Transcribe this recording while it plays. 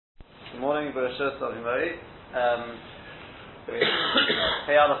morning, Bereshus Avimari.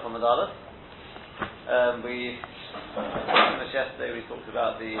 Hey Aleph on the Aleph. We finished yesterday. We talked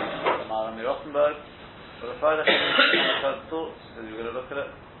about the Maharam Rothenberg. For the Friday, any further thoughts? Because we're going to look at it.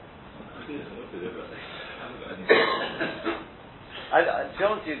 To be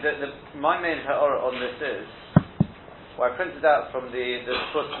honest with you, my main horror on this is what I printed out from the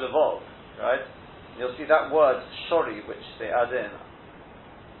Put Levov, right? You'll see that word shori, which they add in.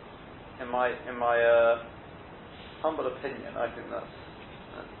 In my humble opinion, I think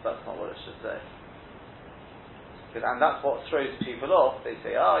that's not what it should say. And that's what throws people off. They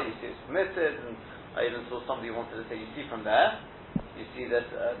say, you see it's permitted, and I even saw somebody who wanted to say, you see from there, you see that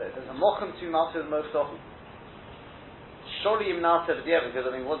there's a mokum to matter most often. Surely you matter because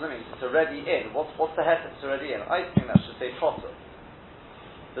what does it mean? It's already in. What's the head that's already in? I think that should say potter.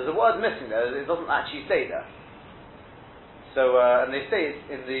 There's a word missing there. It doesn't actually say there. So, and they say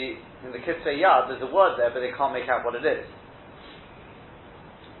in the Kitzei Yad, there's a word there, but they can't make out what it is.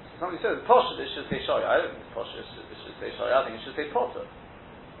 Somebody says, Poshut, it should say Shoy. I don't think it's Poshut, it should say Shoy. I think it should say Potter.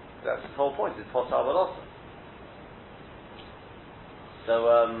 That's the whole point, it's Potter Avalasa. So,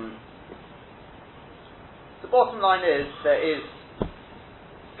 the bottom line is, there is,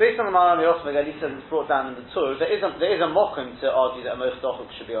 based on the Maharam Yosef, at least as it's brought down in the Torah, there is a mokum to argue that a most dochuk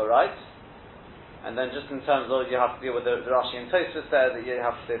should be alright. And then just in terms of, you have to deal with the Rashi and Tosfos there, that you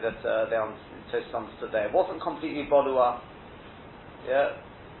have to say that Tosfos understood there. It wasn't completely Bodua, yeah.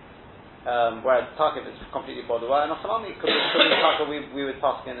 Whereas Taka, if it's completely Bodua, and Asalami, could be Taka, we would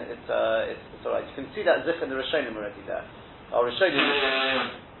pass in, it's alright. You can see that Zikh and the Rishonim already there. Our Rishonim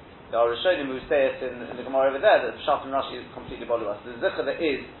who say it in the Gemara over there, that Pshat and Rashi is completely Bodua. So the Zikh there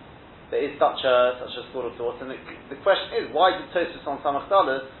is such a school of thought, and the question is, why did Tosfos on Samach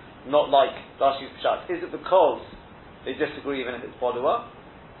Dalet not like Rashi's Pshat? Is it because they disagree even if it's Bodua?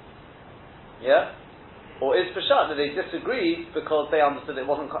 Yeah? Or is Pshat that they disagreed because they understood it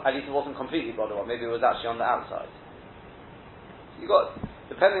wasn't completely Bodua, maybe it was actually on the outside? You got,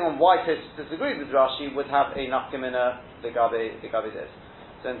 depending on why Tosfos disagreed with Rashi, would have a nafkamina legabe this.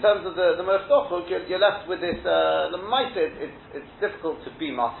 So in terms of the most dochuk, you're left with this, the Ma'aseh, it's difficult to be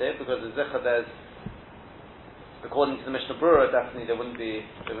matir, because the Zikha there's, according to the Mishnah Brura, definitely doesn't seem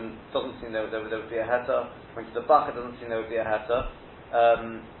there would be a heta. According to the Bach, it doesn't seem there would be a heta.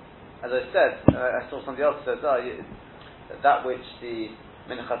 As I said, I saw somebody else said that which the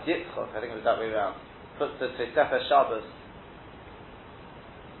Minchas Yitzchok, I think it was that way around, puts the Tosefes Shabbos,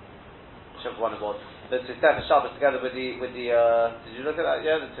 whichever one it was, the Tosefes Shabbos together with the did you look at that?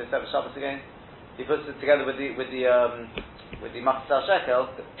 Yeah, the Tosefes Shabbos again. He puts it together with the Matzah Shekel.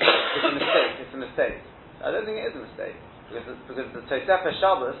 It's a mistake. I don't think it is a mistake, because the Tosefes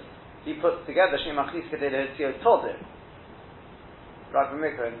Shabbos he puts together Shem Achis Kedei Lehitzio Todir. Right from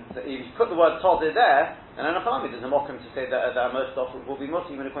Mikra, and so if you put the word Todir there, and then there's a mokum to say that most often will be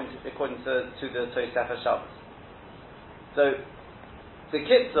mutter even according to the Tosefes Shabbos. So the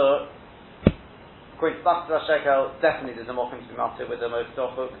Kitzur, according to Matzah Shekel, definitely there's a mokum to be mutter with the most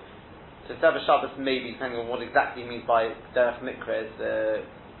dochuk. Tosefes Shabbos maybe, depending on what exactly he means by Derech Mikra is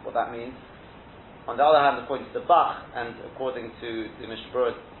what that means. On the other hand, according to the Bach and according to the Mishnah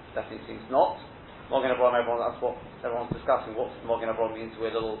Brura, it definitely seems not. Mogen Avraham, that's what everyone's discussing. What Mogen Avraham means,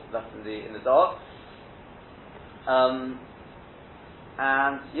 we're a little left in the dark. And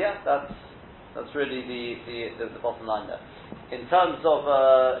yeah, that's really the bottom line there. In terms of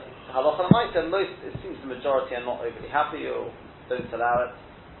halacha l'maisa, it seems the majority are not overly happy or don't allow it.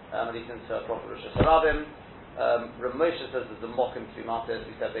 At least into Prophet Rosh Hashanah. Rav Moshe says there's a mokum to be matir, as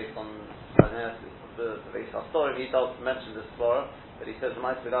we said, based on the base of story. He does mention the Svara, but he says the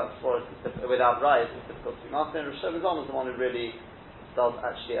mice without Svara, without Raya, it's difficult to be matir. And Rosh Hashanah is the one who really does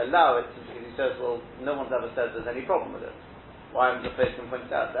actually allow it, because he says, well, no one's ever said there's any problem with it. Why haven't the place been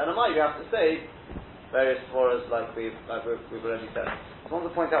pointed out? And you have to say various Svaras like we've already said. I want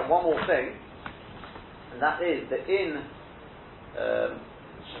to point out one more thing, and that is that in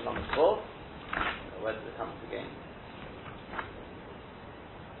Shalom 12, where does it come again?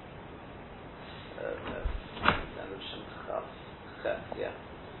 The end of Shem Chaf Ches, yeah.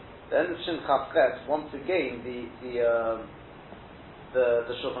 The end of Shem Chaf Ches, once again, the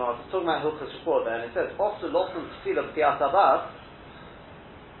Shulchan Aruch is talking about Hilchos Shapur there, and it says, "Also losen tefillah b'tiyat Abbas,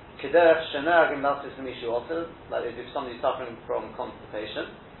 kederech shenag im lasis mishu otter," like if somebody's suffering from constipation,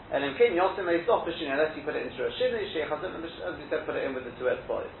 and in kin yosim eisof b'shin, unless you put it into a shini, sheichazim, as we said, put it in with the two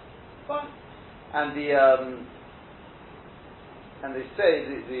boys. Fine. And they say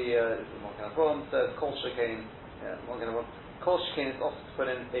the Morgan Avraham says Kol Shekain. Morgan Avraham Kol Shekain is also to put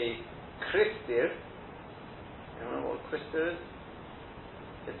in a kristir. You know what kristir is?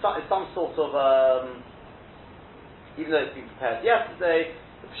 it's some sort of, even though it's been prepared yesterday,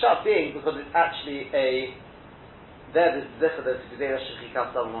 the pshat being because it's actually there's zikr, there's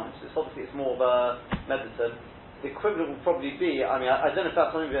it's obviously it's more of a medicine. The equivalent will probably be, I don't know if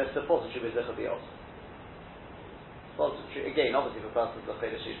that's something that's suppository with zikr bios. Suppository, again, obviously for persons of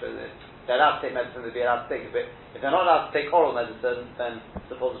they're allowed to take medicine, they'd be allowed to take it, but if they're not allowed to take oral medicine, then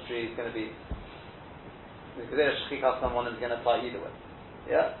suppository is going to be, the one is going to apply either way.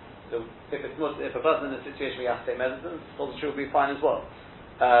 Yeah? So if a person in a situation where you have to take medicine, suppository will be fine as well.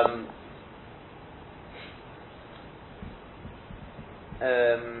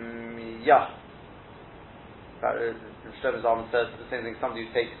 Yeah. Shlomo Zalman says the same thing. Somebody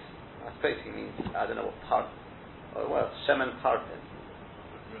who takes, I suppose he means, I don't know what shemen parfin.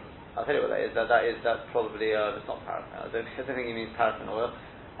 I'll tell you what that is. That's probably it's not paraffin. I don't think he means paraffin oil.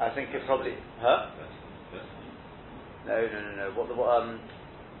 I think it probably No.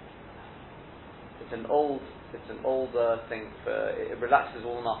 It's an old thing for it relaxes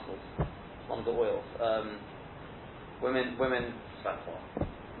all the muscles. It's one of the oils. Women. Saffron.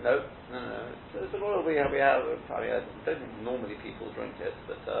 No. It's an oil we have. I don't think normally people drink it,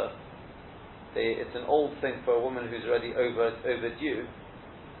 but it's an old thing for a woman who's already overdue.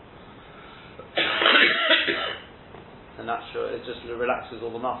 And natural, it just relaxes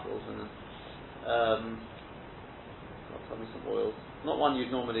all the muscles and tell me some oils. Not one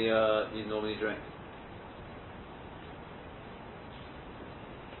you'd normally drink.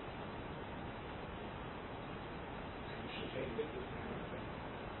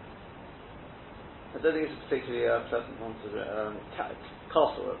 I don't think it's a particularly pleasant one to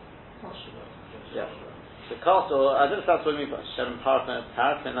castor oil. Yeah. The castor oil, I don't know if that's what I mean by paraffin,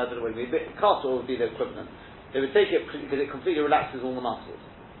 I don't know what I mean, but castor oil would be the equivalent. They would take it because it completely relaxes all the muscles.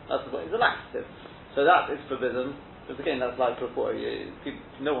 That's the point. It's a laxative. So that is forbidden. Because again, that's like refuah.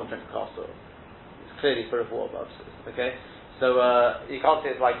 No one drinks castor oil. It's clearly for refuah purposes. Okay? So you can't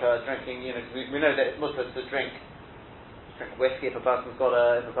say it's like drinking, we know that it's mutter to drink whiskey if a person's got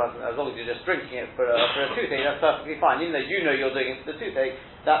as long as you're just drinking it for a toothache, that's perfectly fine. Even though you know you're doing it for the toothache,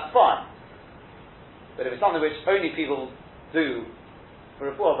 that's fine. But if it's something which only people do for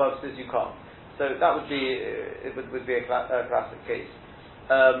refuah purposes, you can't. So that would be it would be a classic case.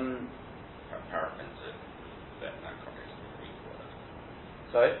 Paraffin's that context is a Greek word.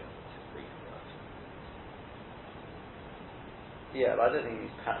 Sorry? It's a Greek word. Yeah, but I don't think it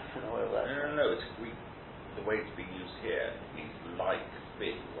means paraffin oil there. No, it's Greek. The way it's being used here means like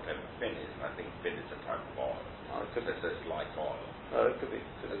fin, whatever fin is, and I think fin is a type of oil. Oh, it could be. So it's like oil. Oh, it could be.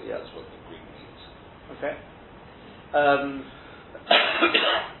 Yeah. That's what the Greek means. Okay.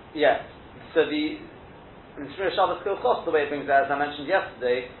 Yeah. So the Shmir Shabbos Kilchos, the way it brings out, as I mentioned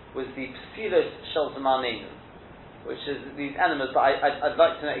yesterday, was the Psilos Shel Zamanenu, which is these animals. But I'd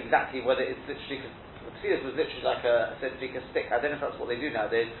like to know exactly whether it's literally, because Psilos was literally like a stick. I don't know if that's what they do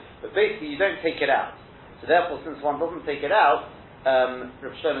nowadays, but basically you don't take it out. So therefore, since one doesn't take it out,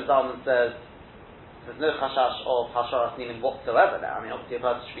 Rav Shlomo Zalman says there's no chashash of hasharas nimin whatsoever now. Obviously a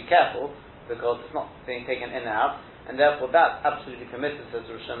person should be careful because it's not being taken in and out, and therefore that's absolutely permitted, says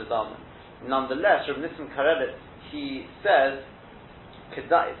Rav Shlomo Zalman. Nonetheless, Rav Nissim Karelitz, he says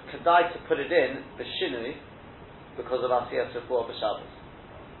kedai to put it in b'shinui because of asiyas refuah b'Shabbos.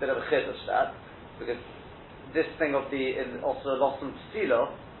 Bit of a chiddush that, because this thing of also loss and psilo.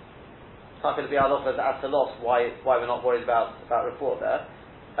 It's going to be our loss as a loss. Why we're not worried about report there?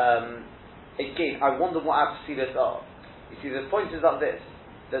 Again, I wonder what our psilos are. You see, the point is like this: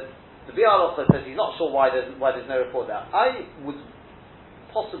 that the Bial also says he's not sure why there's no report there. I would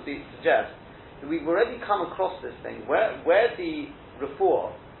possibly suggest that we've already come across this thing where the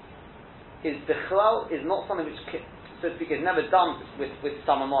report is the chalal is not something which, so to speak, is never done with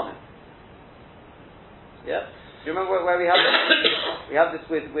samamonim. Yeah. Do you remember where we have this? We have this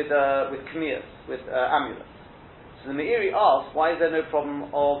with kamiyas, with amulets. So the Meiri asked, why is there no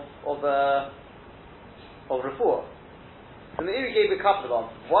problem of refuah? So the Meiri gave a couple of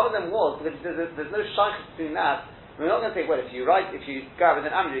answers. One of them was because there's no shaykhs between that. We're not going to say, well, if you go out with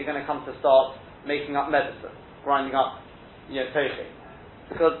an amulet, you're going to come to start making up medicine, grinding up, toching.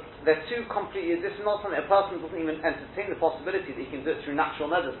 Because they're two completely. This is not something a person doesn't even entertain the possibility that he can do it through natural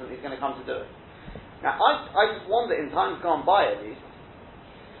medicine. He's going to come to do it. Now, I just wonder, in times gone by at least,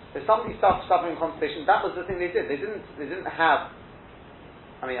 if somebody started suffering constipation, that was the thing they did. They didn't have,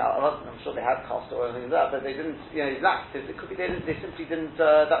 I'm sure they had castor oil and things like that, but they didn't, laxatives, it could be they simply didn't,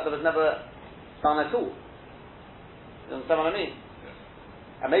 that was never done at all. You understand what I mean? Yes.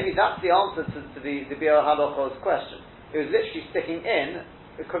 And maybe that's the answer to the Biur Halacha's question. It was literally sticking in,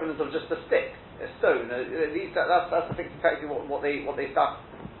 equivalent of just a stick. a stone. At least that's I think effectively what they stuck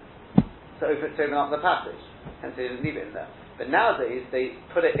to open up the passage. Hence they didn't leave it in there. But nowadays they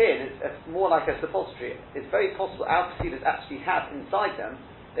put it in. It's more like a suppository. It's very possible our Hasidics actually have inside them.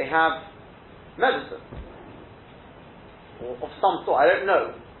 They have medicine or of some sort. I don't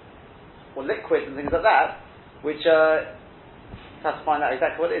know, or liquids and things like that, which have to find out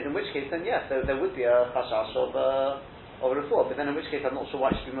exactly what it is. In which case, then yes, there would be a chashash of a refuah. But then, in which case, I'm not sure why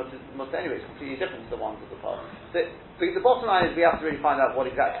it should be mutter anyway. It's completely different to the ones of the past. The bottom line is we have to really find out what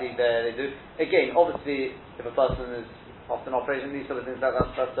exactly they do. Again, obviously, if a person is often operating these sort of things,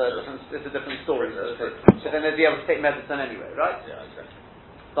 it's a different story. So then they'd be able to take medicine anyway, right? Yeah, exactly.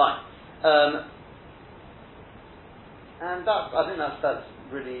 Fine. And I think that's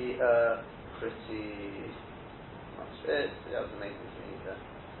really pretty much it. That was amazing to me there.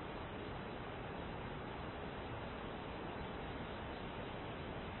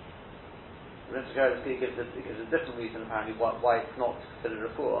 Rintzagariski gives a different reason apparently why it's not considered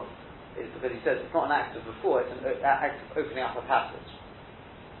a refuah, is because he says it's not an act of refuah, it's an act of opening up a passage.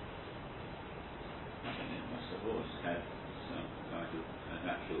 I think it must have always had some kind of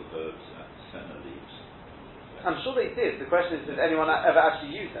natural herbs at senna leaves. I'm sure they did. The question is, did anyone ever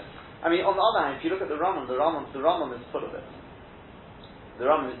actually use them? I mean, on the other hand, if you look at the Rambam is full of it. The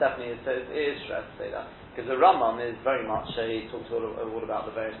Rambam is definitely, it is true to say that. Because the Rambam is very much, he talks all about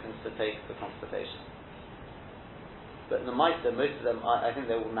the various things to take for constipation. But in the Maita, most of them, I think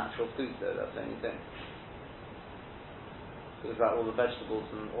they're all natural foods though, that's the only thing. Because about all the vegetables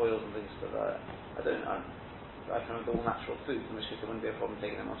and oils and things, but I can remember all natural foods, in which case there wouldn't be a problem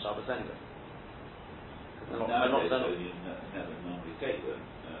taking them on Shabbos anyway. Nowadays, you never normally take them,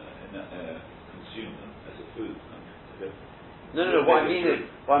 consume them as a food. No. What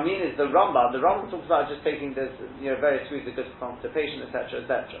I mean is the Rambam talks about just taking this, various foods that good for constipation, etc.,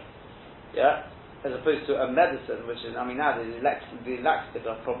 etc. Yeah, as opposed to a medicine, which is, nowadays the laxatives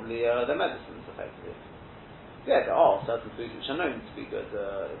are probably the medicines, effectively. Yeah, there are certain foods which are known to be good,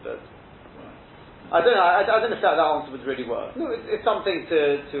 but I don't know. I don't know if that answer would really work. No, it's something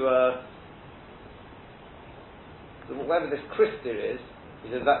to whatever this Christa is, he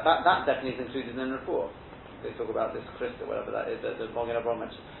says that definitely is included in the report. They talk about this Christa, whatever that is, the Magen Avraham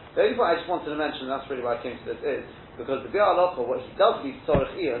mentioned. The only point I just wanted to mention, and that's really why I came to this, is because the Biur Halacha, what he does leave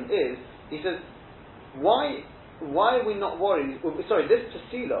Tzorech Iyon is, he says, why are we not worried? This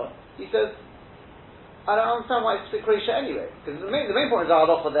Pesila, he says, I don't understand why it's Psik Reisha anyway. Because the main point is our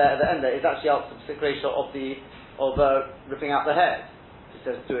Halacha there at the end there is actually out the Psik Reisha of ripping out the hair. He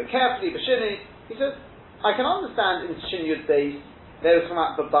says, do it carefully, B'shini. He says, I can understand in Shin Yud Beis, there was come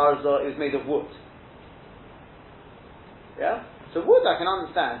out Barza, it was made of wood. Yeah? So wood I can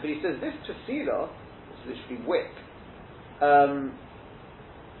understand, but he says this Pesila, which is literally wick,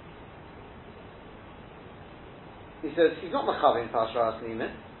 he says he's not Machavi in Parshas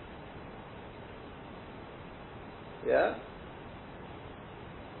Nimin. Yeah?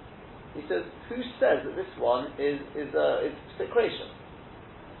 He says, who says that this one is secretion?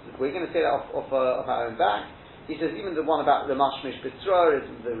 We're going to say that off our own back. He says even the one about the Mashmish Bitzror is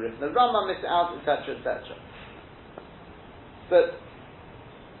the Rambam missed it out, etc., etc. But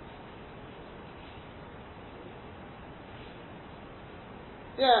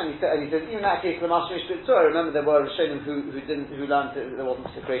yeah, and he says even in that case the Mashmish Bitzror. Remember there were Rishonim who learned that there wasn't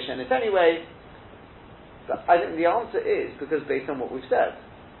secretion in it anyway. But I think the answer is because based on what we've said.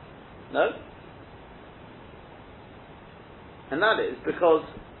 No? And that is because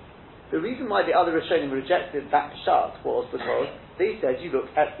the reason why the other Rishonim rejected that pshat was because they said you look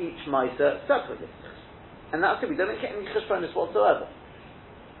at each Maisa separately. And that's it, we don't make any cheshbonos whatsoever.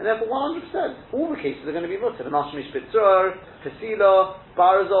 And therefore 100%, all the cases are going to be mutter. The Mashmish Bitzror, Pesila,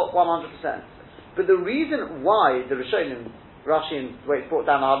 Barazot, 100%. But the reason why the Rishonim, Rashi and the way it's brought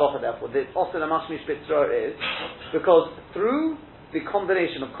down the halacha therefore, that also the Mashmish Bitzror is because through the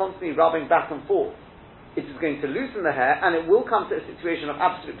combination of constantly rubbing back and forth, it is going to loosen the hair, and it will come to a situation of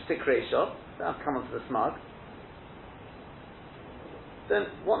absolute psik reisha. I'll come on to the smug. Then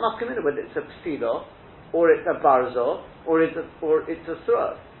what nafkamina, whether it's a psila, or it's a barzo, or it's a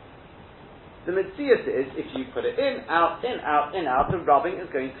surah. The mitzias is, if you put it in, out, the rubbing is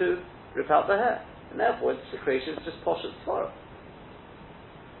going to rip out the hair. And therefore, it's psik reisha, it's just posh at tzvara.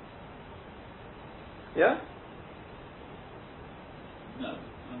 Yeah? No,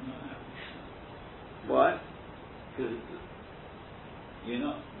 I'm not happy. Why? Because you're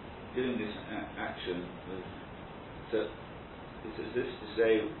not doing this action so it's as this to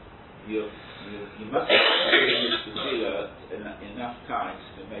say you must be doing this to enough times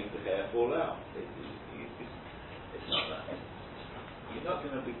to make the hair fall out. It's not that. you're not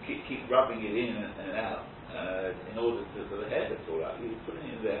going to keep rubbing it in and out in order for the hair to fall out. You're putting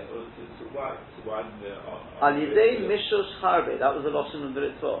it in there to widen the. Al Yidei Mishush Harbe. That was the Lashon of the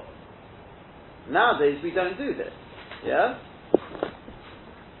Ritzvah. Nowadays we don't do this. Yeah.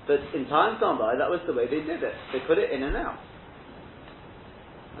 But in times gone by, that was the way they did it. They put it in and out.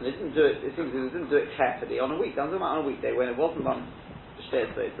 And they didn't do it, it seems they didn't do it carefully on a week. They didn't do it on a weekday when it wasn't on the Shtei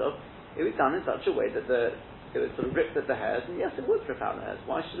Tzveitzov. It was done in such a way that it was sort of ripped at the hairs, and yes, it would rip out the hairs.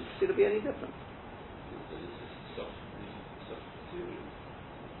 Why should it be any different? Soft material.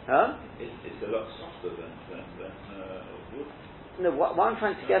 Huh? It's a lot softer than wood. No, what I'm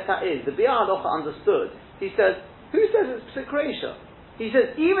trying to get at is, the Biur Halacha understood. He says, who says it's Psik Reisha? He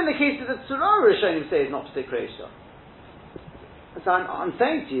says, even the case of the Tzurah Rishonim say is not Psik Reisha. So I'm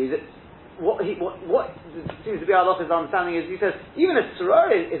saying to you that what seems to be our Halacha's understanding is, he says, even a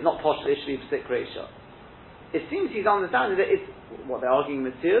Tzurah is not posh literally Psik Reisha. It seems he's understanding that it's, what they're arguing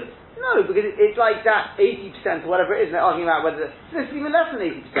with Tzur? No, because it's like that 80% or whatever it is, and they're arguing about whether this is even less than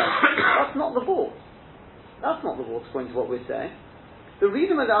 80%. That's not the ball. That's not the ball, according to what we're saying. The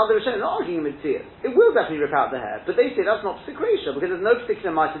reason why the other Rishonim are arguing with Tzur, it will definitely rip out the hair, but they say that's not Psik Reisha, because there's no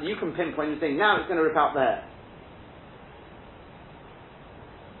particular mitzvah that you can pinpoint and say, now it's going to rip out the hair.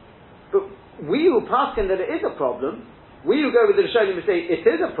 But we who pass in that it is a problem, we who go with the Rishonim and say it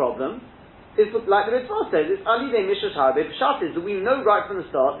is a problem, is like the Ritzvah says, it's Ali de Mishush Harbe. Pshat is that we know right from the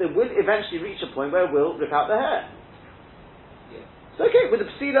start that we'll eventually reach a point where we'll rip out the hair. Yeah. So okay, with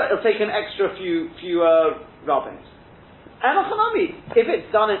the Psila it'll take an extra few rubbings. And Achanami, if it's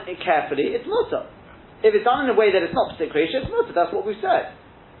done carefully, it's mutter. If it's done in a way that it's not Psik Reisha, it's mutter. That's what we've said.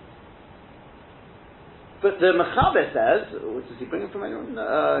 But the Mechaber says, does he bring it from anyone?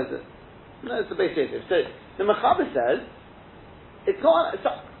 No, it's the base Yosef. So the Mechaber says, it's not.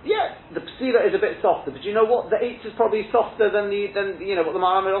 The Psila is a bit softer, but you know what? The Eitz is probably softer than what the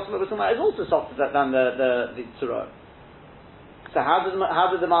Maramir Osma was talking about is also softer than the Tzurah. So how did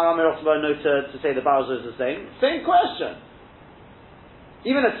the Maramir Osma know to say the Bowser is the same? Same question.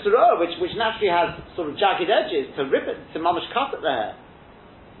 Even a Tzurah, which naturally has sort of jagged edges, to rip it, to mamash cut at the hair.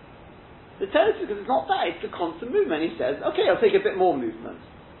 The Teretz is because it's not that, it's the constant movement. He says, okay, I'll take a bit more movement.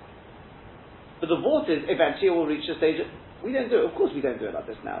 But the waters eventually will reach a stage. We don't do it. Of course, we don't do it like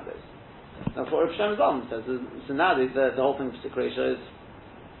this nowadays. That's what Rav Shlomo Zalman says. So nowadays, the whole thing of Psik Reisha is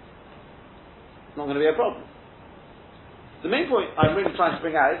not going to be a problem. The main point I'm really trying to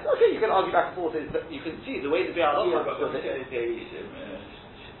bring out is, okay, you can argue back and forth, is that you can see the way the Biur Halacha but when they say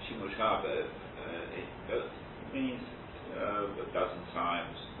Shimush Harbe, it means a dozen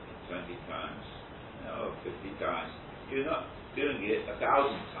times, 20 times, 50 times. You're not doing it 1,000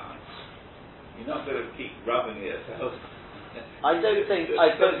 times. You're not going to keep rubbing it 1,000. I don't think the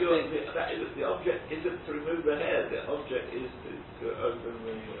object isn't to remove the hair. The object is to open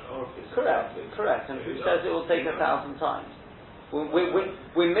the orifice. Correct. And who says it will take 1,000 times?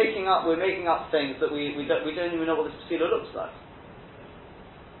 We're making up things that we don't even know what this Psila looks like.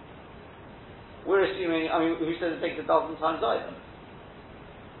 We're assuming. I mean, who says it takes 1,000 times either?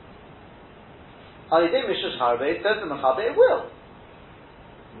 Ali de Mishush Harbe says the Mechaber it will.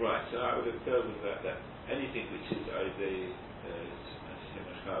 Right, so I would infer with that anything which is the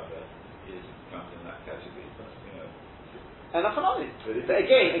Shimush Harbe comes in that category. And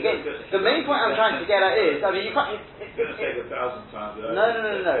again, the main point I'm trying to get at is, I mean, you can't. It's going to take 1,000 times. No.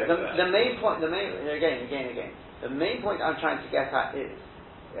 The main point. The main point I'm trying to get at is,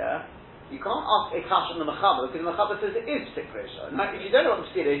 you can't ask a kasha on the Mechaber because the Mechaber says it is Psik Reisha. Now, if you don't know what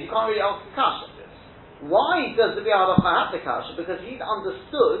the Psik is, you can't really ask a kasha. Why does the Biur Halacha have the kasha? Because he's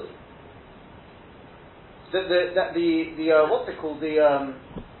understood that the what's it called,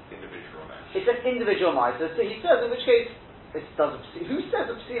 individual matter. It's an individual matter. So he says, in which case it does. Who says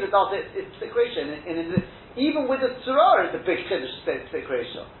the Psila does it? It's Psik Reisha. Even with the Tzurah, it's a big chiddush to say it's Psik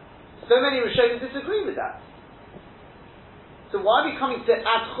Reisha. So many Rishonim disagree with that. So why are we coming to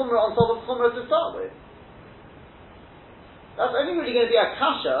add Chumrah on top of Chumrah to start with? That's only really going to be a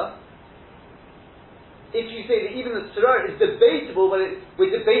kasha if you say that even the Tzurah is debatable, but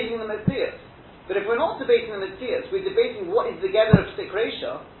we're debating the Metzias. But if we're not debating the Metzias, we're debating what is the gather of Psik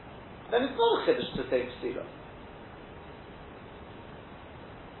Reisha, then it's not a chiddush to say Psila.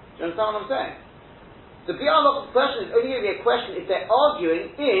 Do you understand what I'm saying? The Biur Halacha question is only going to be a question if they're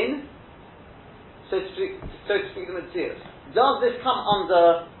arguing in, so to speak, the Metzias. Does this come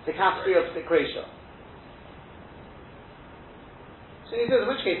under the category of Psik Reisha? So he says, in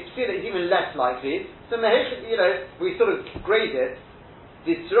which case, Psila is even less likely. So we sort of grade it.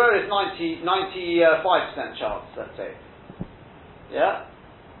 The Tzurah is 95% chance, let's say. Yeah?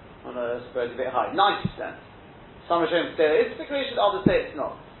 Oh no, I suppose a bit high. 90%. Some Rishonim say it's stick ratio, others say it's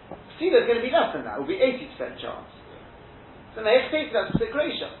not. Psida is going to be less than that. It will be 80% chance. So Me'ech Tesi, that's stick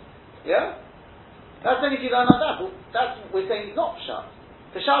ratio. Yeah? That's only if you learn like that. But that's what we're saying is not Pshat.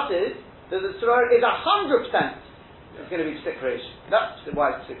 The Pshat is that the Surah is 100% it's going to be stick ratio. That's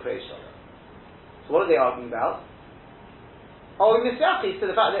why it's stick ratio. So what are they arguing about? Oh, we misyachis to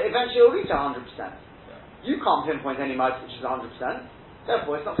the fact that eventually it'll reach 100%. You can't pinpoint any mice which is 100%.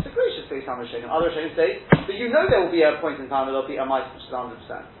 Therefore, it's not stick ratio based on Rishonim. Other Rishonim say, but you know there will be a point in time where there'll be a mice which is 100%.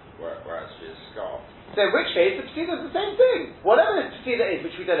 Whereas with scarf. So in which case, the Pesida is the same thing. Whatever the Pesida is,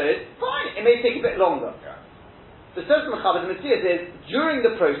 which we don't know is, fine, it may take a bit longer. Yeah. The certain Mechaber, the Messias is, during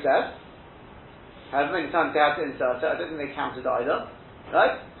the process, however many times they have to insert it, I don't think they counted either,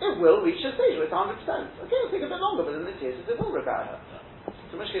 right? It will reach a stage where it's 100%. Okay, it'll take a bit longer, but the Messias is, it will repair her.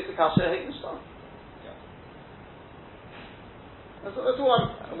 So in which case, the Kasha hate the stone. That's all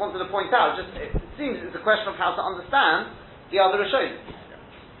I wanted to point out. Just it seems it's a question of how to understand the other Rishonim.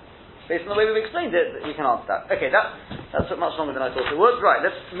 Based on the way we've explained it, we can answer that. Okay, that took much longer than I thought it would. Right,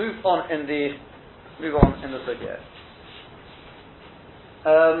 let's move on in the sugya.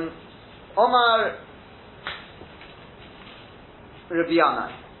 Omar Rabbi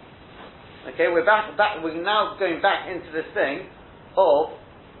Yanai. Okay, we're back. We're now going back into this thing of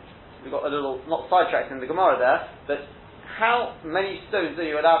we got a little not sidetracked in the Gemara there, but how many stones are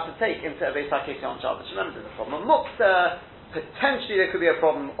you allowed to take into a Beis HaKisei on Shabbos? Remember, there's a problem of Muktzah. Potentially, there could be a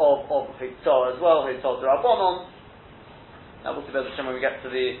problem of Hitzah as well. Hitzah D'Rabbanon. Now we'll see about when we get to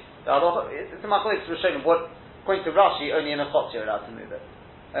the halacha. It's a machlokes Rishonim. What according to Rashi, only in a chotz you're allowed to move it.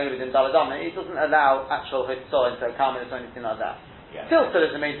 Only within Daladam. It doesn't allow actual Hitzah into a Karmelis or anything like that. Yeah. Still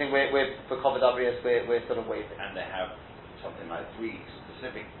is the main thing. We're for Kovod Abrius. We're sort of waiving. And they have something like 3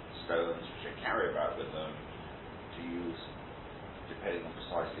 specific stones which they carry about with them to use depending on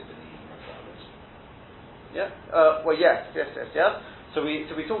precisely the need of the Yeah. Well, yes. So we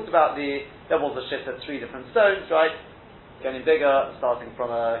talked about there was a shift at 3 different stones, right? Getting bigger, starting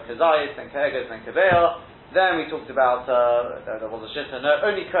from a Kazayis, then Ka'egos, then Kabeah. Then we talked about there was a shift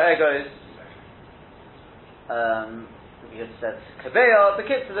only Ka'egos. We had said Kabeah. The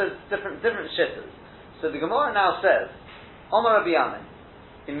kids, there's different shitters. So the Gemara now says, Omar Rabbi Yanai,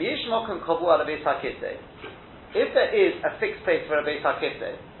 Im Yesh Mokum Kavu Ala Beis HaKisei. If there is a fixed place for a Beis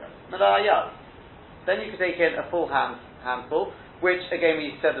HaKisei, Melayad, then you can take in a full handful, which again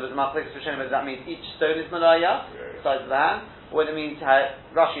we said there was a machlokes Rishonim whether that means each stone is Melayad, the size of the hand, or whether it means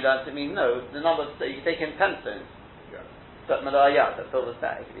Rashi learns it means no, the number of you can take in 10 stones. Yeah. But Melayad, that fills the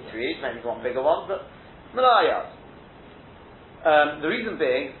set. It could be 3 each, maybe you want bigger ones, but Melayad. The reason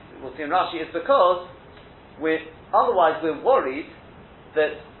being, we'll see in Rashi, is because otherwise we're worried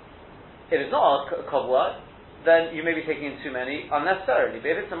that if it's not a kovua, then you may be taking in too many unnecessarily.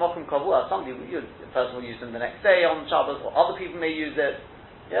 But if it's a mokum kovua, the person will use them the next day on Shabbos, or other people may use it.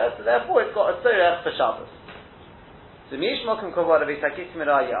 Yeah, so therefore it's got a tzorech for Shabbos. So miyish mokum kovua Beis HaKisei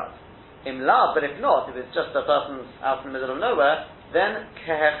mirayat. Imla, but if not, if it's just a person's out in the middle of nowhere, then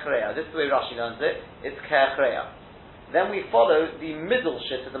kehechreya. This is the way Rashi learns it. It's kehechreya. Then we follow the middle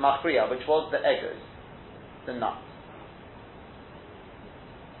shit of the machriya, which was the egos, the nuts.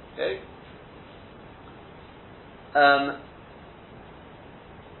 Okay. I'm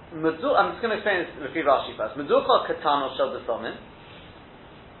just going to explain this with Rashi first. Meducha katano shel b'somin.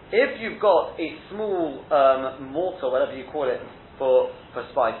 If you've got a small mortar, whatever you call it, for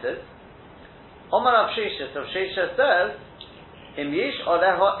spices, Omar Rav Sheshes, Rav Sheshes says, Im yesh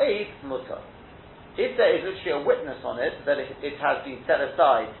aleha eid mutar. If there is literally a witness on it that it has been set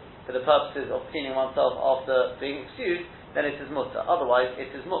aside for the purposes of cleaning oneself after being excused, then it is mutar. Otherwise,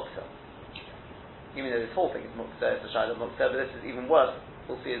 it is mukta. Even though this whole thing is mukta, it's a shayla of mukta, but this is even worse.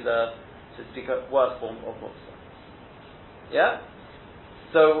 We'll see as a worse form of mukta. Yeah?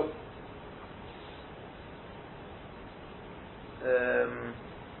 So,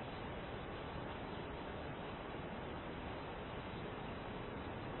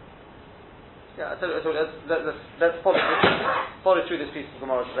 let's follow through this piece of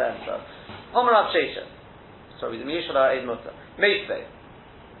Gemara to the end first. Omar Rav Sheshes. Sorry, the Miyishala Eid Mutter. Meisvei.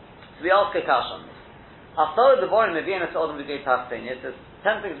 So we ask a kash on this. After the Borim Nevi'enes Odom V'gei Tastonias, there's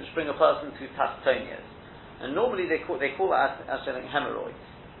 10 things which bring a person to Tastonias. And normally they call it as hemorrhoids.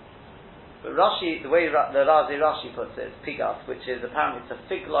 But Rashi, the way the Rashi puts it, is pigas, which is apparently it's a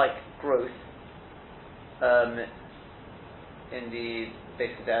fig-like growth in the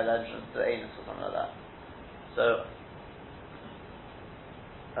basically the entrance to the anus or something like that. So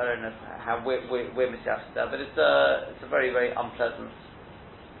I don't know how we're misyashed there, but it's a very, very unpleasant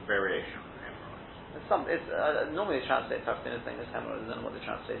variation of hemorrhoids. Normally they translate tastonias thing as hemorrhoids. I don't know what they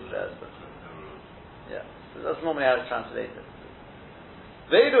translate there, but Yeah. So that's normally how it's translated.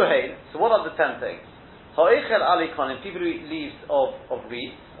 Veidu hein. So what are the 10 things? Ha'echel ali konim. People who eat leaves of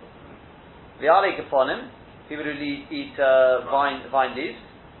reeds. V'ali gefonim. People who eat vine leaves.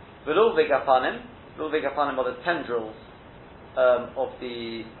 V'lu vegafanim. V'lu vegafanim are the tendrils of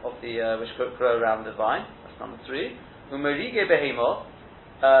the which grow around the vine. That's number 3. Umerige behemo.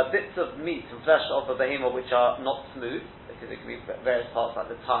 Bits of meat and flesh of a behemoth which are not smooth, because it can be various parts like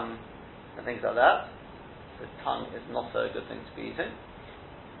the tongue and things like that. The tongue is not a good thing to be eating.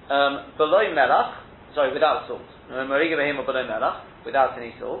 Below melach, without salt. Mariga behemoth below melach, without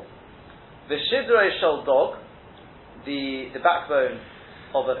any salt. The shidro shel dog, the backbone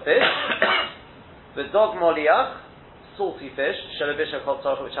of a fish. The dog moliach, salty fish, shelabisha kol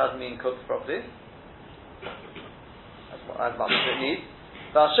tzarcha, which hasn't been cooked properly. As much as it needs.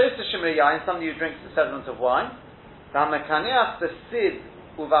 Somebody who drinks the sediment of wine. Somebody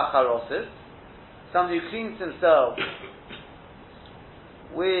who cleans himself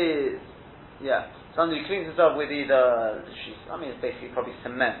with either, it's basically probably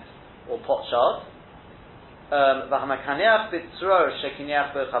cement or pot shards.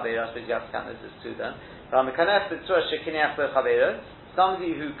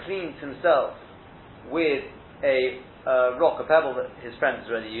 Somebody who cleans himself with a rock, a pebble that his friend has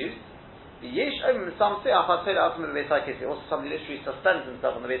already used. Also somebody literally suspends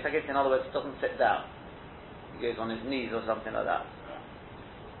himself on the Beis HaKitz, in other words, doesn't sit down. He goes on his knees or something like that.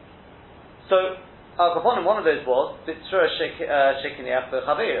 So, Al-Kaponim, one of those was to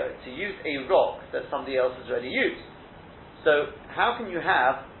use a rock that somebody else has already used. So, how can you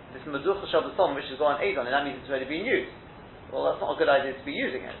have this Meducha Shel B'Son which has got an aid on it? That means it's already been used. Well, that's not a good idea to be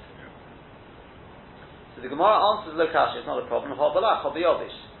using it. So the Gemara answers Lokash, it's not a problem.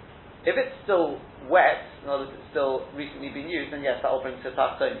 If it's still wet, in other words, it's still recently been used, then yes, that will bring to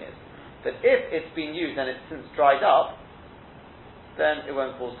Tachtonias. But if it's been used and it's since dried up, then it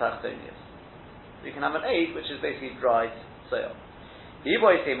won't cause Tachtonias. So you can have an aid which is basically dried soil.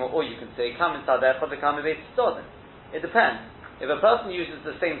 Or you can say, it depends. If a person uses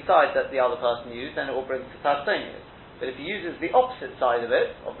the same side that the other person used, then it will bring to Tachtonias. But if he uses the opposite side of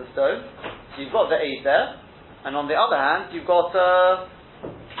it, of the stone, so you've got the aid there, and on the other hand, you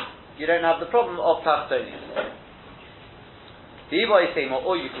don't have the problem of Tachtonius.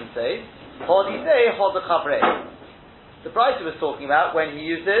 Or you can say, the Brisa was talking about when he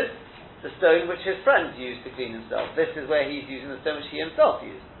uses the stone which his friends used to clean himself. This is where he's using the stone which he himself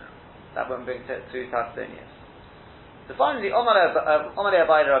used. That won't bring to Tachtonius. So finally, Omar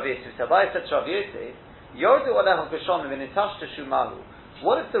Abayda Rabbi Yosef, Abayda said to Rabbi Yosef,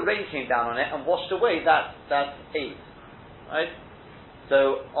 what if the rain came down on it and washed away that aid? Right?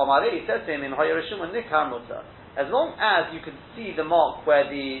 So Omari said to him in as long as you can see the mark where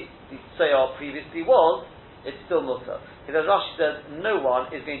the soya previously was, it's still mutter. Because Rashi says no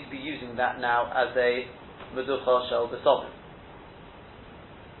one is going to be using that now as a meducha shel b'somim.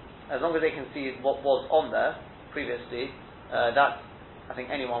 As long as they can see what was on there previously, I think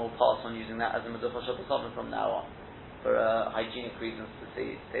anyone will pass on using that as a meducha shel b'somim from now on, for hygienic reasons, to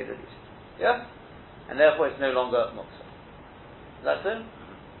say the least. Yeah? And therefore it's no longer mutter. That's it?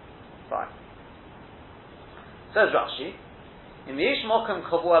 Fine. Says Rashi, in the Yish Mokum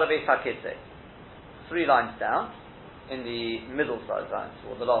Kavu Ala Beis HaKitze, 3 lines down, in the middle size lines,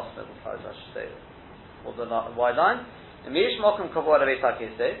 or the last middle size I should say, or the wide line, in the Yish Mokum Kavu Ala Beis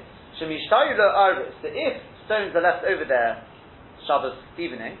HaKitze, Shemishtayu Lo Arvis, that if stones are left over there Shabbos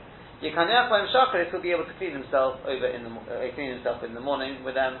evening, Yekaneach Laim Shacharis will be able to clean himself in the morning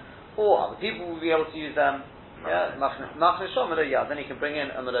with them, or other people will be able to use them. Yeah, then he can bring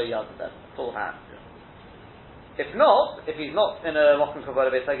in a Melo Yad with them, full hand. If not, if he's not in a Mokum Kavod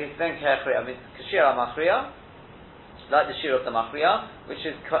Beis HaKitz, then Kechriya, Kashir HaMachriya, like the Shir of the Machriya, which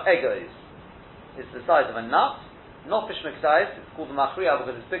is Ka'egos. It's the size of a nut, not Fish Mekzayis, it's called the Machriya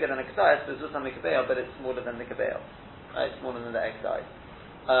because it's bigger than a Kzayis, but it's Zuta Mikabeil, but it's smaller than the Kabeil. It's smaller than the egg size.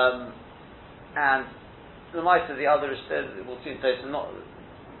 And the mice of the other, we'll see, so it's not,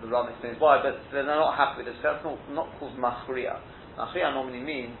 the Ram explains why, but they're not happy with this. That's not called Machriya. Machriya normally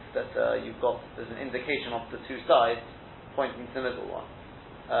means that there's an indication of the 2 sides pointing to the middle one.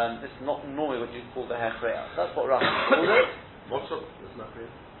 This is not normally what you call the Hechreya. That's what Rashi called it. What sort of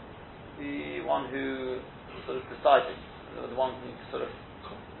Machriya? The one who sort of decided, the one who sort of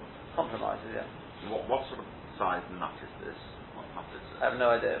compromises, yeah. What sort of size nut is this? What nut is this? I have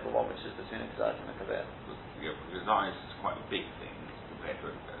no idea, but one which is between a Kazayt and a Kabeir. Because eyes is quite a big thing compared to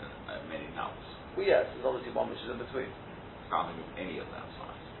many nuts. Well, yes, there's obviously one which is in between. Can't think of any of that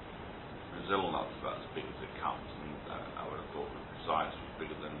size. Brazil nuts about as big as it comes, and I would have thought that the size was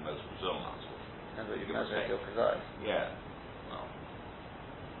bigger than most Brazil nuts. Depends what you Give or measure as take. your kazayis. Yeah. Well,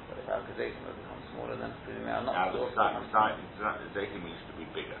 But if our kazatim will become smaller, then presumably our now nuts the will also become smaller. Zaytim used to be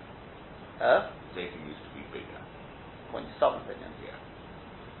bigger. Zaytim used to be bigger. According to some opinions. Yeah.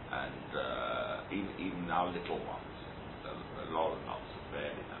 And even our little ones, a lot of nuts are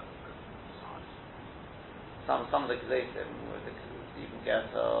barely that size. Some of the kazatim, you can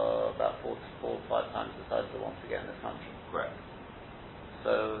get about 4 to 5 times the size of the ones we get in this country. Correct.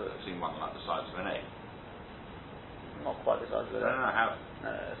 So, I've seen one like the size of an egg. not quite the size of it. No, how? No,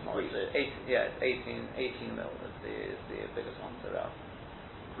 it's not. Greece. It's 18 mil is the biggest one to out.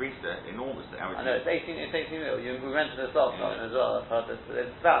 Greece, they're enormous. I know, it's 18 mil. We mentioned this last time as well. I've heard this, but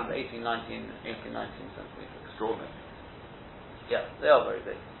it's about 18, 19 centimeters. Extraordinary. Yeah, they are very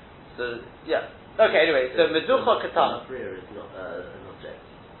big. So, yeah. Okay, anyway, so Meducha Katana. Prayer is not an object.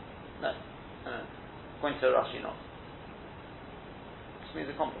 No. According to Rashi, not. Which means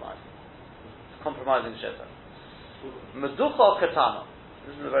a compromise. It's a compromising sheta. Meducha Katana.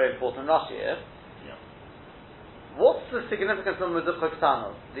 This is a very important Rashi here. Yeah. What's the significance of Meducha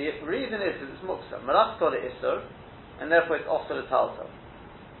Katana? The reason is that it's muksa. Malach got it isur, and therefore it's off to the taltal.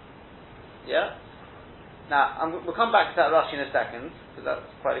 Yeah? Now, we'll come back to that Rashi in a second, because that's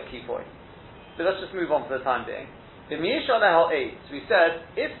quite a key point. But let's just move on for the time being. So we said,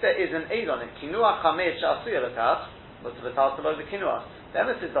 if there is an aid on it, kinuach chamesh asuya lekach, but to the taltal of the kinuach. Then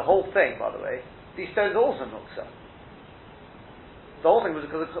this is the whole thing, by the way. These stones are also muksa. The whole thing was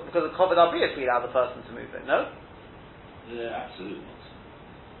because of Kovid Abriyas we allowed the person to move it, no? They're absolute knocks.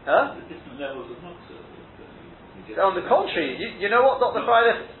 Huh? The different levels of knocks. So on the contrary, you know what Dr.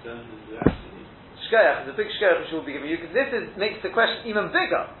 Freilich Stones is absolute. Shkoyach is a big shkoyach which will be giving you, because this makes the question even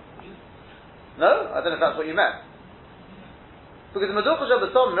bigger. No? I don't know if that's what you meant. Because the Meducha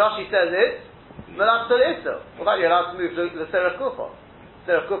Shabbatom, Rashi says it, Melach Tul Isel. Well, that you're allowed to move the Serach Kufa.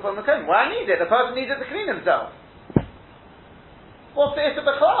 Serach Kufa Mekom. Well, I need it. The person needs it to clean himself. What's the Isel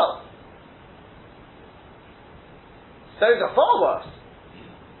Bechlal? Those are far worse.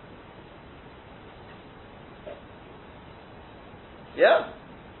 Yeah?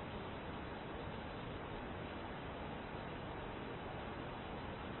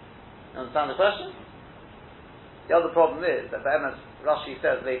 You understand the question? The other problem is that as Rashi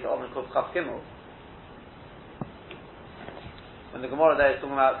says later on in Kuf Chaf Gimel, when the Gemara there is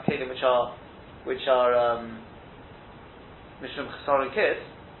talking about kelim which are Mishum Chesar and Kis,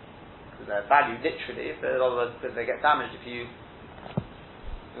 because they're valued literally, but in other words, because they get damaged if you.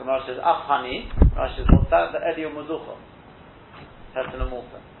 The Gemara says Afhani. Rashi says what's that? The Edio Muducha, Pesin and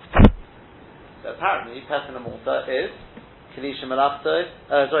Malta. So apparently Pesin and Malta is Kilisha Malachta.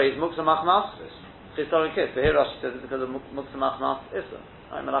 Sorry, Muksa Machmas. Chisar and Kis. But here Rashi says it's because of Muksa Machmas Issa.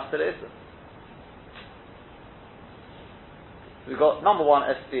 Right, Malachta Issa. We've got number one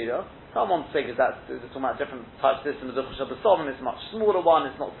Estira. Someone figures that they're talking about different types of systems. The Shabbasom is a much smaller one.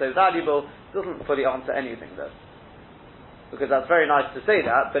 It's not so valuable. It doesn't fully answer anything though. Because that's very nice to say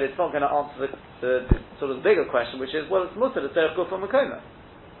that, but it's not going to answer the sort of the bigger question, which is, well, it's mutter to Serach Kufa Mekoma.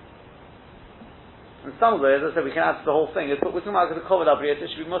 And some of it, as I said, we can add to the whole thing. But we're talking about the Kovad Abriyat,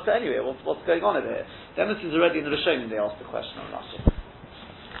 it should be mutter anyway. What's going on over here? Then this is already in the Rishonim, they asked the question on Rashi.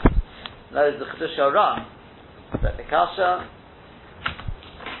 That is the Chedush Haran. That the Kasha.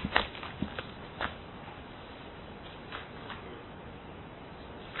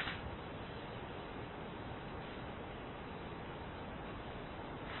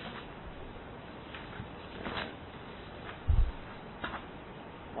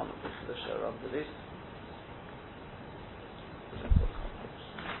 One of the Chedush Haran, at least.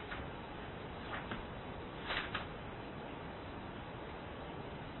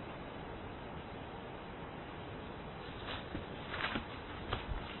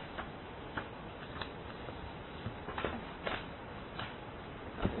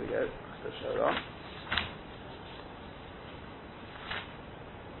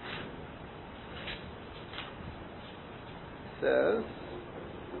 Says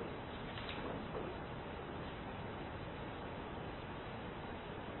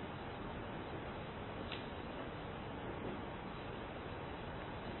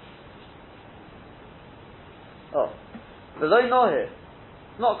V'loi nohir.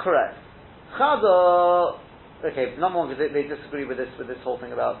 Not correct. Chada. Okay, number one, because they disagree with this whole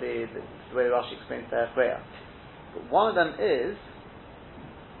thing about the way Rashi explains the Hechreya. But one of them is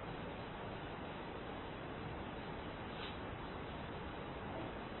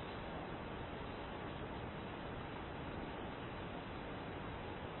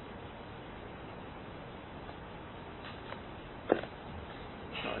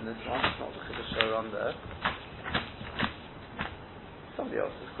not in this one. It's not the Chedush Haran there. Somebody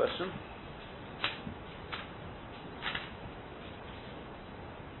else's question.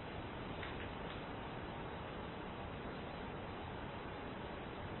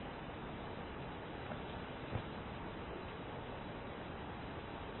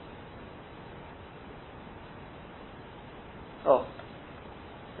 Oh,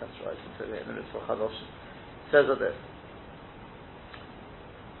 that's right. It's in the mitzvah Chadosh. Says of this.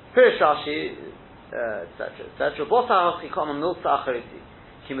 Pirish Rashi, etc. Bota hachi kama milsa achariti.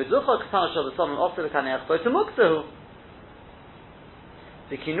 Ki meducha ketana shel b'tzom ofte l'kaneach bo t'mukzehu.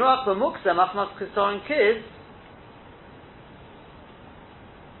 The kinuach b'mukzeh machmas chisorin kids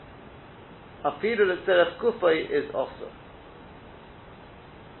afiru l'tzerech gufay is also.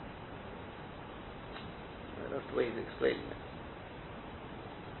 That's the way he's explaining it.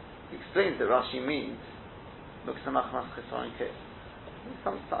 He explains that Rashi means mukzeh machmas chisorin kids. I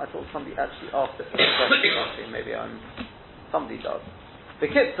thought somebody actually asked this question. Maybe somebody does. The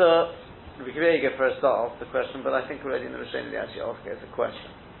Kitzur, we can really go for a start off the question, but I think already in the Rishonim they actually ask it as a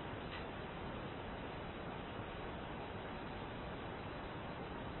question.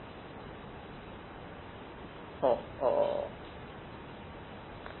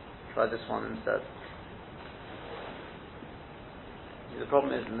 Try this one instead. The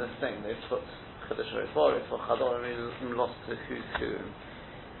problem is in this thing they've put Chadash for Chador and lost to who's who. It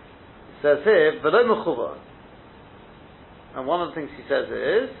says here, V'lo mechuva. And one of the things he says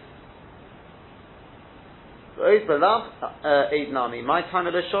is, V'oid b'lav eid nami, my time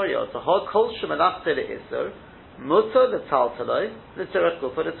of the shoyo, so hod kol shemelach tere iser, mutter l'taltaloi, l'tzerech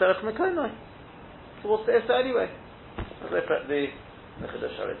gufa, l'tzerech mekonoi. So what's the iser anyway? The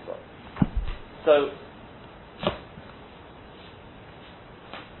Chadash Haritzvah. So,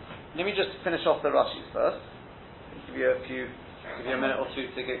 let me just finish off the Rashis first. Give you a minute or two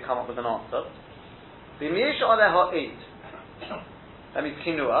to come up with an answer. The Miyesh Aleha Eid. That means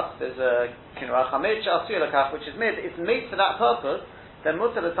Kinuach. There's a Kinuach Hamid Sha'asui Lakach, which is made. It's made for that purpose. Then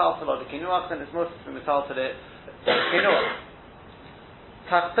Mutter L'Tal Talo the Kinuach, then it's Mutter L'Tal to the Kinuach.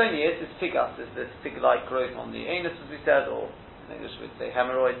 Tachtonius is figas. Is this fig-like growth on the anus, as we said, or in English we'd say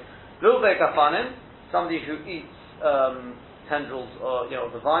hemorrhoid. Lulve Kafanim, somebody who eats tendrils or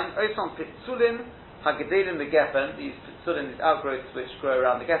the vine. Osom Pitsulin Hagedelim Begefen, these Pitsulin, these outgrowths which grow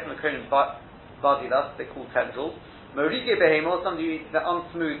around the Gefen, the Kohen Badilas, they're called tendrils. Morige Behemo, somebody who eats the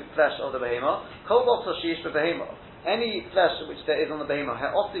unsmooth flesh of the Behemo. Kol Bosso Shish Behemo, any flesh which there is on the Behemo.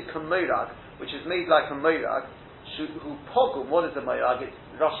 He'osi Kamorag, which is made like a morag. Who pogum, what is a morag? It's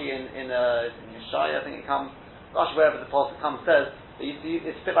Rashi in Yeshaya, I think it comes. Rashi, wherever the passage comes, says they used to use,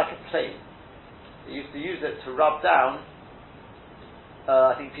 it's a bit like a plane. They used to use it to rub down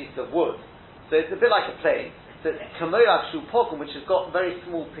I think pieces of wood. So it's a bit like a plane. So it's Kamorag Shupogum, which has got very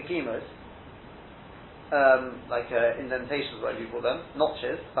small pikimas, like indentations, whatever you call them,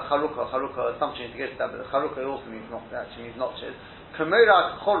 notches. A charukah, assumption to get to that, but the charukah also means notches.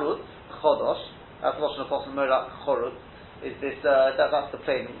 Kamorag Chorut, Chodosh, that's the Lashon Apostle Morag Chorut, is this, that's the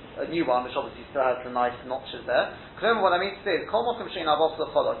plane, a new one, which obviously still has the nice notches there. Remember what I mean to say is, Kol Mokum Shein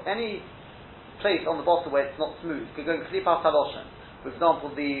Abosel Chodosh, any place on the bottom where it's not smooth, could go in Klipas HaLoshen. For example,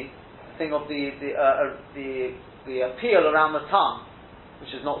 the thing of the peel around the tongue,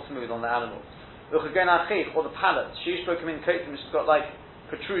 which is not smooth on the animal. Or the palate, sheesh broken in coating, which has got like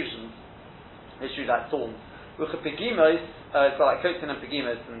protrusions, literally like thorns. Pegimos, it's got like coating and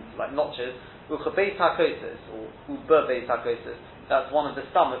pegimos and like notches. Beis hakosis or beis hakosis. That's one of the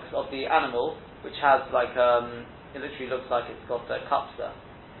stomachs of the animal, which has like it literally looks like it's got a kapsa,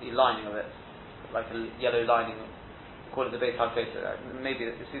 the lining of it, like a yellow lining. Call it the Beis HaKosis. Maybe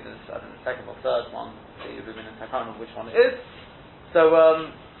it's either the second or third one. I can't remember which one it is. So,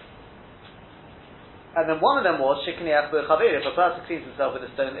 and then one of them was Shikniach B'Chavir. If a person cleans himself with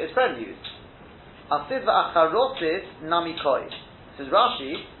a stone that his friend used. Asid v'acharotis nami koi. Says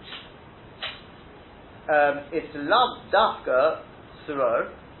Rashi. It's lav dafka suror.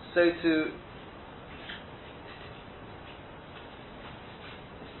 So to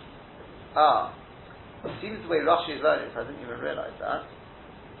it seems the way Rashi is learning, so I didn't even realise that.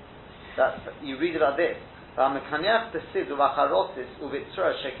 That you read it like this: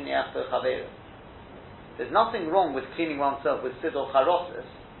 there's nothing wrong with cleaning oneself with sid or charosis.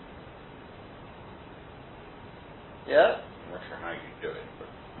 Yeah? I'm not sure how you do it,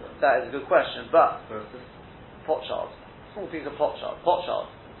 but that is a good question. But potsherd, small piece of potsherd.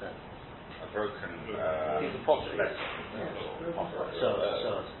 a broken piece of pottery.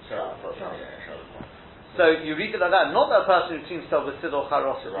 So you read it like that. Not that a person who cleans himself with sid or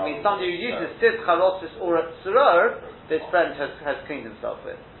charosis. I mean, somebody who uses sid, charosis, or suror, this friend has cleaned himself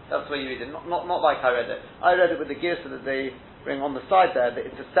with. That's the way you read it. Not like I read it. I read it with the gear so that they bring on the side there that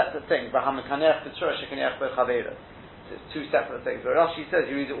it's a separate thing. So it's two separate things. But Rashi says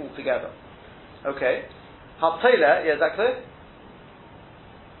you read it all together. Okay. Hatayla, yeah, is that clear?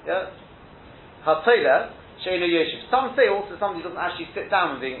 Yeah. Hatayla, Sheila Yosef. Some say also somebody doesn't actually sit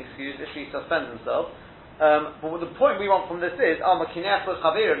down when being excused if he suspends himself. But the point we want from this is, if his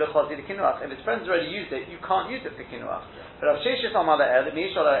friends already used it, you can't use it for kinuach. But Rav Sheshes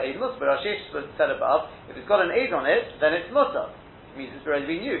said above, if it's got an aid on it, then it's mutter. It means it's already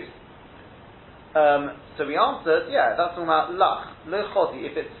been used. So we answered, yeah, that's talking about lach, lechoti.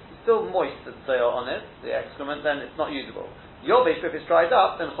 If it's still moist and soil on it, the excrement, then it's not usable. Yovesh, if it's dried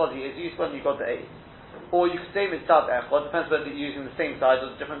up, then choti is useful and you've got the aid. Or you could say mitzad echod, depends whether you're using the same side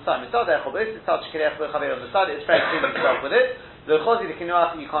or a different side. Mitzad echod, but if it's mitzad shekirech v'chaver on the side, it's fair to clean yourself with it. The chodi, the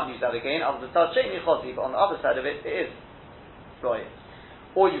kinuach, you can't use that again. Of the mitzad sheini chodi, but on the other side of it, it is right.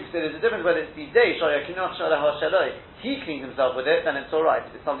 Or you could say there's a difference whether it's the day shaya kinuach shaya hashaloi, he cleaned himself with it, then it's all right.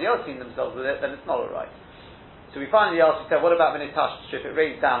 If somebody else cleaned themselves with it, then it's not all right. So we finally asked, we said, what about when it touched strip? It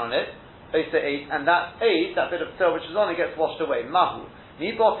rains down on it, and that aid, that bit of soil which is on it, gets washed away. Mahu. Does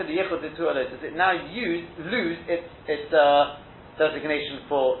it now lose its designation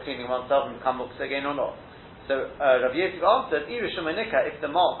for cleaning oneself and become muksa again or not? So Rav Yosef answered, if the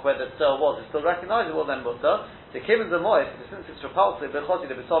mark where the cell was is still recognizable, then mutter. The kivin the moist, since it's repulsive, it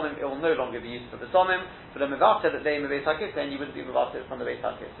will no longer be used for the somim. For the mevate that they meveit hakis, then you wouldn't be mevate from the meveit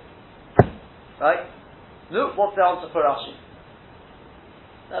hakis. Right? Look, what's the answer for Rashi?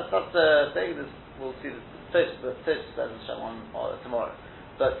 That's saying this. We'll see the first doesn't show on tomorrow.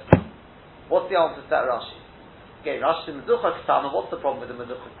 But what's the answer to that Rashi? Okay, Rashi the Meducha Ketana. What's the problem with the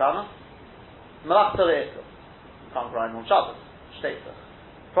Meducha Ketana? Malach Torah. Can't grind on Shabbos. Shteitach.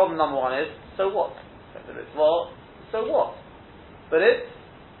 Problem number one is, so what? Whether it's what, so what? But it's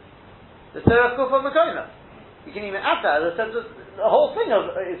the Torah Kufa Makona. You can even add that as I said. The whole thing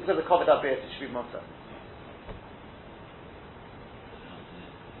is because the Kovet Abriyat should be Motzah.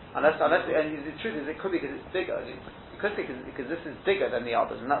 Unless, and the truth is, it could be because it's bigger. You could think because this is bigger than the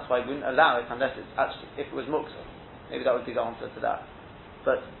others, and that's why we wouldn't allow it unless it's actually, if it was muksa. Maybe that would be the answer to that.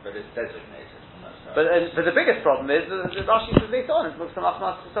 But it's designated. But the biggest problem is the Rashi says later on it's muksa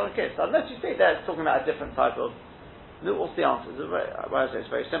machmas and kids. Unless you say that it's talking about a different type of. What's the answer?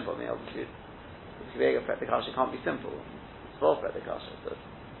 It's very simple. I mean, obviously, Kivega Pratikasha can't be simple. It's for Pratikasha. So. It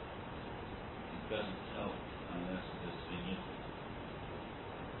doesn't help unless it's been used.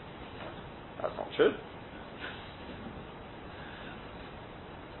 That's not true.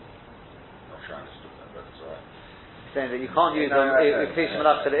 Not sure I understood that, but it's alright. Saying that you can't use Klish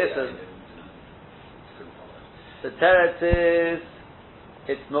Malach to the Issa. The teretz is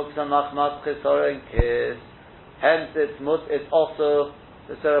it's muksa machmas chisora and kiss. Hence it's also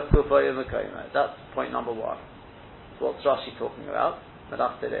the Sarah Kufa in the Kaima. That's point number one. So what's Rashi talking about?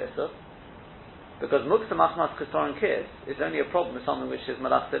 Malach to the Issa. Because muksa machmas chisora and kiss is only a problem with something which is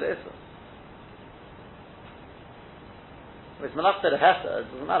malach to the Issa. If it's malach to the Hesa,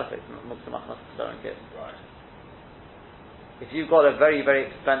 it doesn't matter if it's muksa machmas chisora and kiss. Right. If you've got a very, very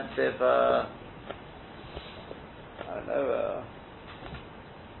expensive I don't know,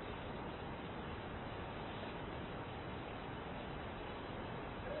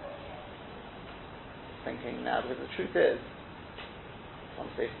 thinking now, because the truth is, I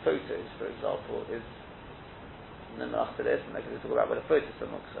want to say photos, for example, is Nimrach to this, and they're going to talk about whether photos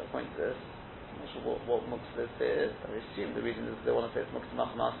are muksa. According to this, I'm not sure what muksa this is. I assume the reason is they want to say it's muksa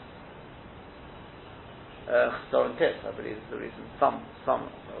machmas Chesor and Kiss, I believe is the reason. Some not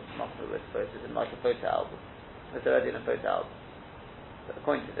with photos in like a photo album. It's already in a photo album. But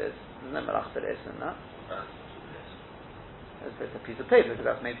according to this, there's no malach to this in that. It's a piece of paper because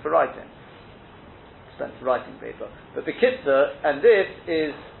that's made for writing. Expensive writing paper. But the Kitzur, and this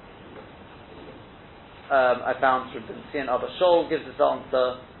is I found through Sian Abba Shol gives this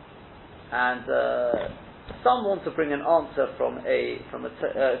answer, and some want to bring an answer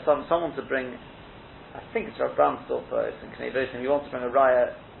some want to bring, I think it's Rav Bramsdorfer, it's in Knei Vosim, he wants to bring a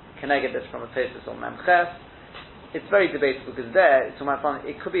raya connected this from a Tosus on Memches. It's very debatable because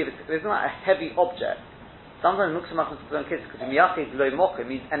it could be, if it's not a heavy object. Sometimes muksa machmas kids because miyachid lo mocha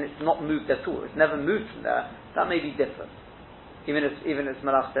means, and it's not moved at all. It's never moved from there. That may be different, even if it's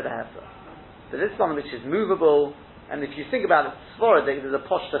malach to the hesa. But this one which is movable, and if you think about it, svara there's a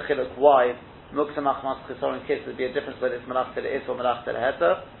poshta chiluk why muksa machmas chesor and kids would be a difference whether it's malach to the is or malach to the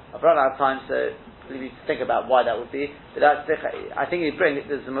hesa. I've run out of time, so you need to think about why that would be. But I think you bring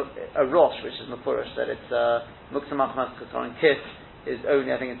there's a rosh which is mafurish that it's muksa machmas chesor and kids is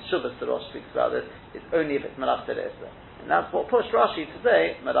only, I think it's Shubas the Rosh speaks about this, it's only if it's malach to the Isra. And that's what pushed Rashi to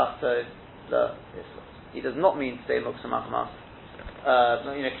say malach to the Isra. He does not mean to say muksa machmas,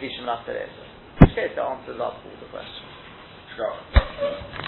 Kedisha malach to the Isra. In which case that answers all the questions. Sure.